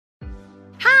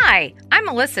Hi, I'm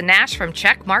Melissa Nash from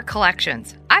Checkmark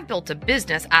Collections. I've built a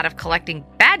business out of collecting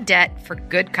bad debt for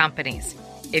good companies.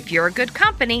 If you're a good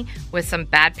company with some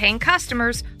bad paying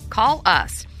customers, call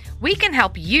us. We can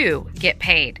help you get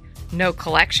paid. No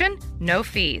collection, no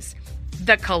fees.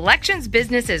 The collections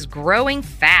business is growing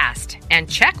fast, and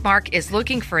Checkmark is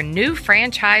looking for new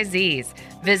franchisees.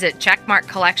 Visit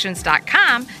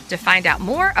checkmarkcollections.com to find out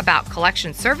more about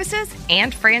collection services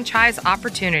and franchise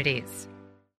opportunities.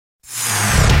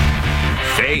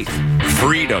 Faith,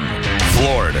 freedom,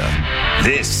 Florida.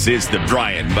 This is the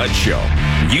Brian Mudd Show.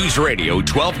 News Radio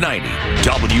 1290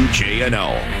 WJNO.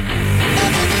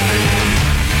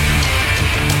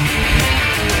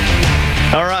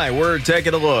 All right, we're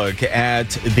taking a look at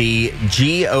the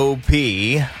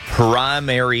GOP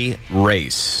primary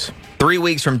race. 3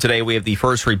 weeks from today, we have the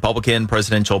first Republican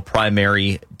presidential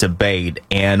primary debate.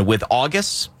 And with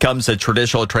August comes a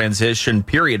traditional transition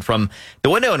period from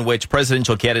the window in which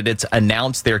presidential candidates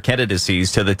announce their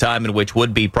candidacies to the time in which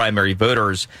would-be primary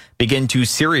voters begin to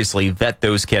seriously vet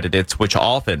those candidates, which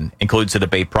often includes a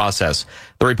debate process.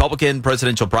 The Republican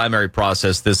presidential primary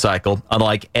process this cycle,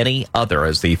 unlike any other,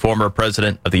 as the former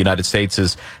president of the United States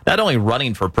is not only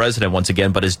running for president once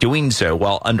again, but is doing so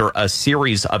while under a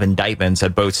series of indictments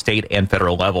at both state and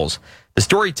federal levels. The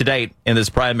story to date in this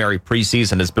primary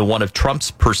preseason has been one of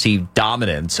Trump's perceived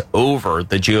dominance over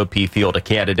the GOP field of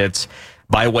candidates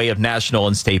by way of national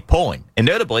and state polling. And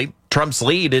notably, Trump's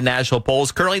lead in national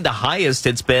polls currently the highest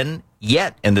it's been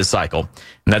yet in this cycle.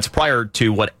 And that's prior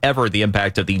to whatever the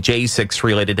impact of the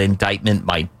J6-related indictment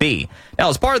might be. Now,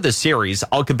 as part of this series,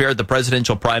 I'll compare the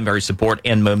presidential primary support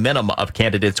and momentum of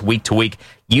candidates week to week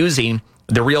using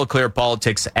the Real Clear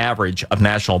Politics average of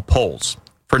national polls.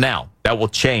 For now, that will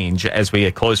change as we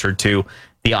get closer to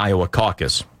the Iowa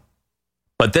caucus.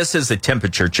 But this is a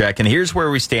temperature check, and here's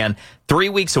where we stand 3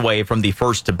 weeks away from the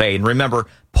first debate. And remember,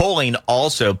 polling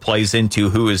also plays into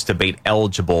who is debate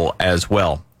eligible as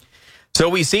well. So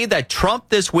we see that Trump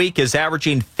this week is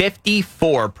averaging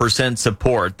 54%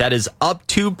 support. That is up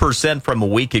 2% from a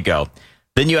week ago.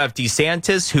 Then you have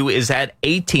DeSantis, who is at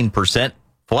 18%,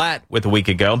 flat with a week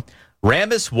ago.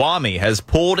 Ramaswamy has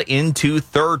pulled into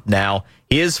third now.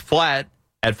 He is flat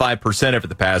at 5% over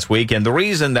the past week. And the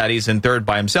reason that he's in third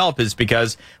by himself is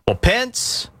because, well,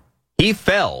 Pence, he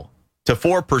fell to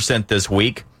 4% this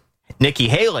week. Nikki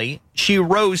Haley, she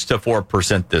rose to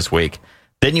 4% this week.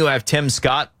 Then you have Tim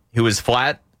Scott, who is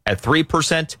flat at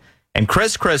 3%. And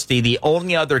Chris Christie, the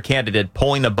only other candidate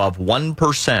polling above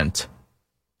 1%.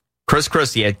 Chris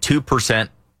Christie at 2%,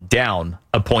 down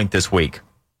a point this week.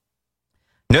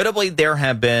 Notably, there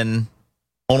have been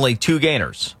only two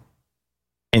gainers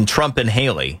in Trump and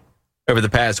Haley over the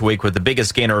past week, with the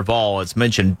biggest gainer of all, as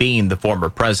mentioned, being the former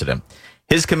president.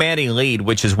 His commanding lead,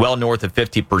 which is well north of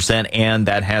 50%, and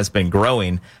that has been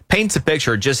growing, paints a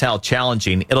picture of just how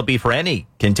challenging it'll be for any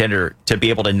contender to be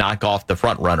able to knock off the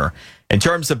front runner. In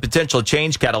terms of potential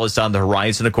change catalysts on the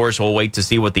horizon, of course, we'll wait to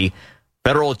see what the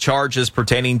federal charges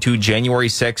pertaining to January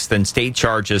 6th and state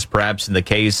charges, perhaps in the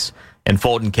case in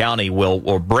Fulton County,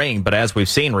 will bring. But as we've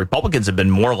seen, Republicans have been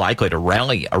more likely to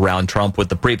rally around Trump with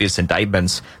the previous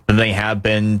indictments than they have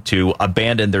been to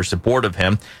abandon their support of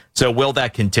him. So will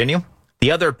that continue? The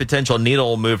other potential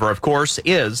needle mover, of course,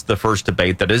 is the first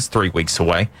debate that is 3 weeks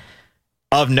away.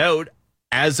 Of note,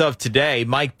 as of today,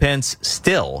 Mike Pence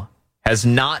still has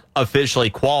not officially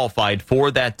qualified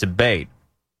for that debate.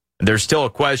 There's still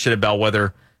a question about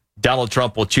whether Donald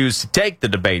Trump will choose to take the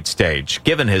debate stage,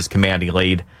 given his commanding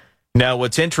lead. Now,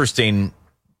 what's interesting,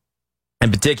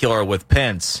 in particular with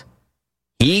Pence,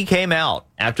 he came out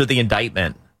after the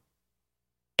indictment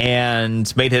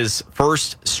and made his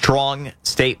first strong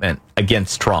statement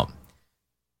against Trump,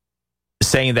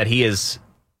 saying that he is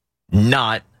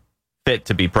not fit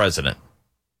to be president.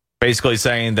 Basically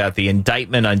saying that the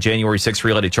indictment on January 6th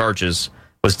related charges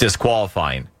was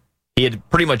disqualifying. He had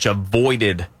pretty much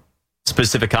avoided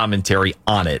specific commentary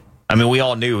on it. I mean, we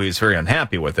all knew he was very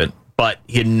unhappy with it, but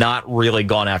he had not really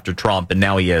gone after Trump, and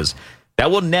now he is. That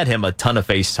will net him a ton of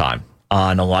face time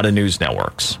on a lot of news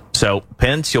networks. So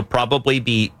Pence, you'll probably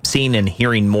be seeing and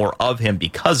hearing more of him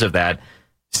because of that.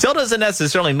 Still doesn't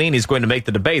necessarily mean he's going to make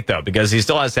the debate, though, because he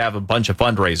still has to have a bunch of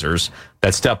fundraisers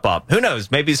that step up. Who knows?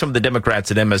 Maybe some of the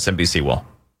Democrats at MSNBC will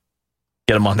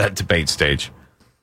get him on that debate stage.